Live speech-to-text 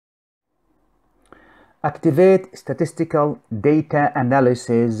Activate statistical data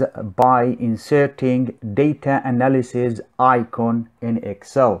analysis by inserting data analysis icon in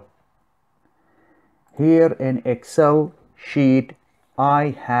Excel. Here in Excel sheet,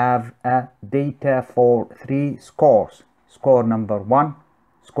 I have a data for 3 scores. Score number 1,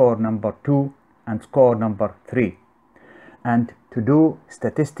 score number 2, and score number 3. And to do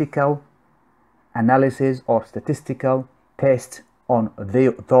statistical analysis or statistical test on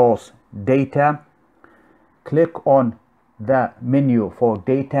those data, click on the menu for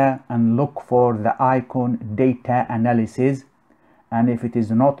data and look for the icon data analysis, and if it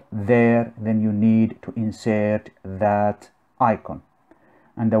is not there, then you need to insert that icon.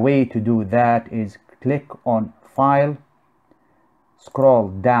 And the way to do that is click on File, scroll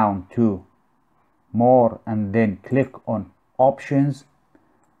down to More, and then click on Options.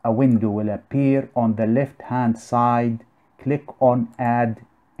 A window will appear on the left hand side. Click on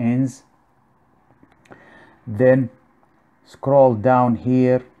Add-ins, then scroll down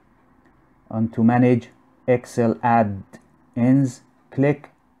here onto Manage Excel Add-ins. Click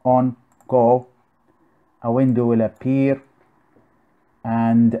on Go. A window will appear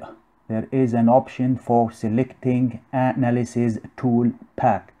and there is an option for selecting Analysis Tool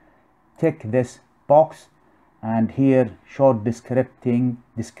Pack. Tick this box, and here short descriptive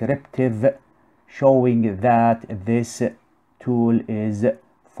showing that this tool is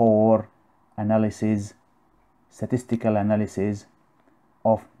for analysis, statistical analysis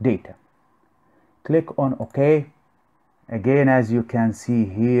of data. Click on OK. Again, as you can see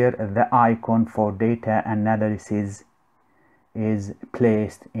here, the icon for data analysis is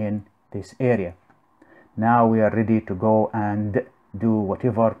placed in this area. Now we are ready to go and do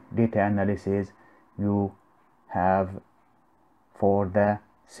whatever data analysis you have for the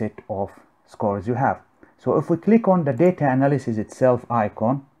set of scores you have. So if we click on the data analysis itself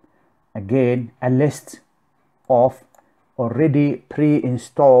icon, again a list of already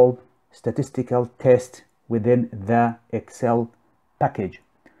pre-installed statistical tests within the Excel package.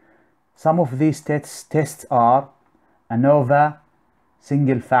 Some of these tests are ANOVA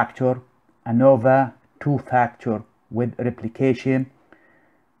single factor, ANOVA two factor with replication,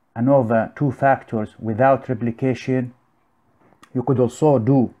 ANOVA two factors without replication. You could also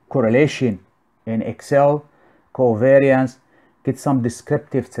do correlation in Excel, covariance, get some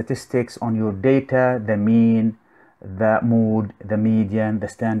descriptive statistics on your data, the mean, the mode, the median, the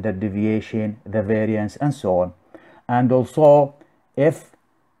standard deviation, the variance, and so on. And also if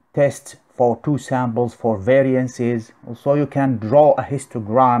test for 2 samples for variances. Also you can draw a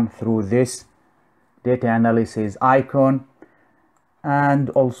histogram through this data analysis icon, and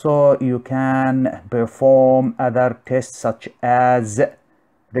also you can perform other tests such as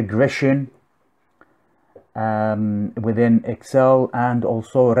regression within Excel, and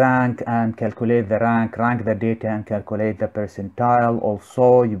also rank and calculate the rank the data and calculate the percentile.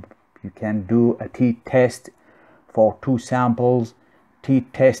 Also you can do a t-test for 2 samples,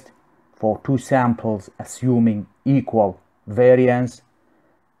 t-test for 2 samples assuming equal variance,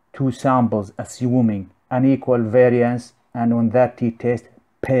 2 samples assuming unequal variance, and on that t-test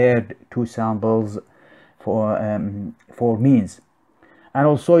paired 2 samples for means. And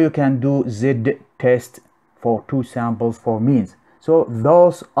also you can do z-test for 2 samples for means. So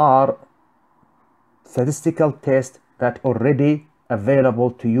those are statistical tests that already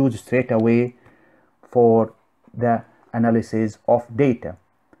available to use straight away for the analysis of data.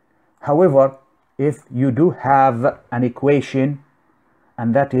 However, if you do have an equation,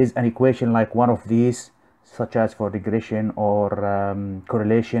 and that is an equation like one of these, such as for regression or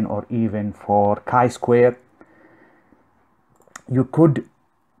correlation, or even for chi-square, you could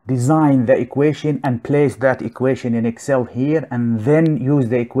design the equation and place that equation in Excel here, and then use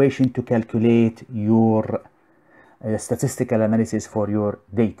the equation to calculate your statistical analysis for your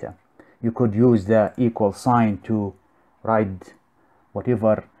data. You could use the equal sign to write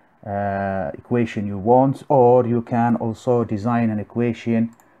whatever equation you want, or you can also design an equation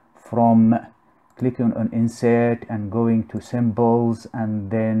from clicking on insert and going to symbols,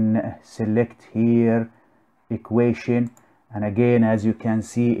 and then select here equation. And again, as you can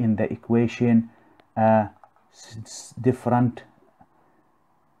see in the equation, different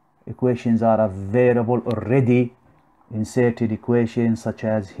equations are available already, inserted equations such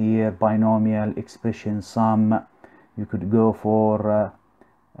as here binomial, expression, sum. You could go for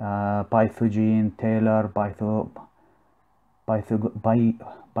Pythagorean, Taylor,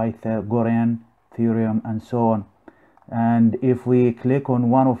 Pythagorean theorem, and so on. And if we click on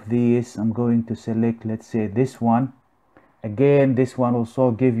one of these, I'm going to select, let's say, this one. Again, this one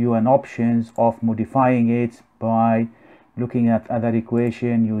also give you an options of modifying it by looking at other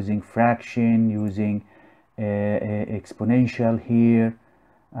equation, using fraction, using exponential here,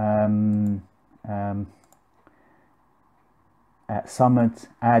 summit,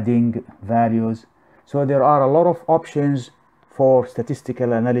 adding values. So there are a lot of options for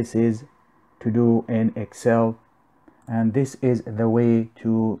statistical analysis to do in Excel, and this is the way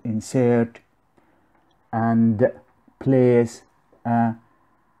to insert and place a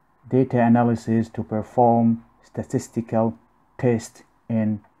data analysis to perform statistical test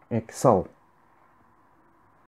in Excel.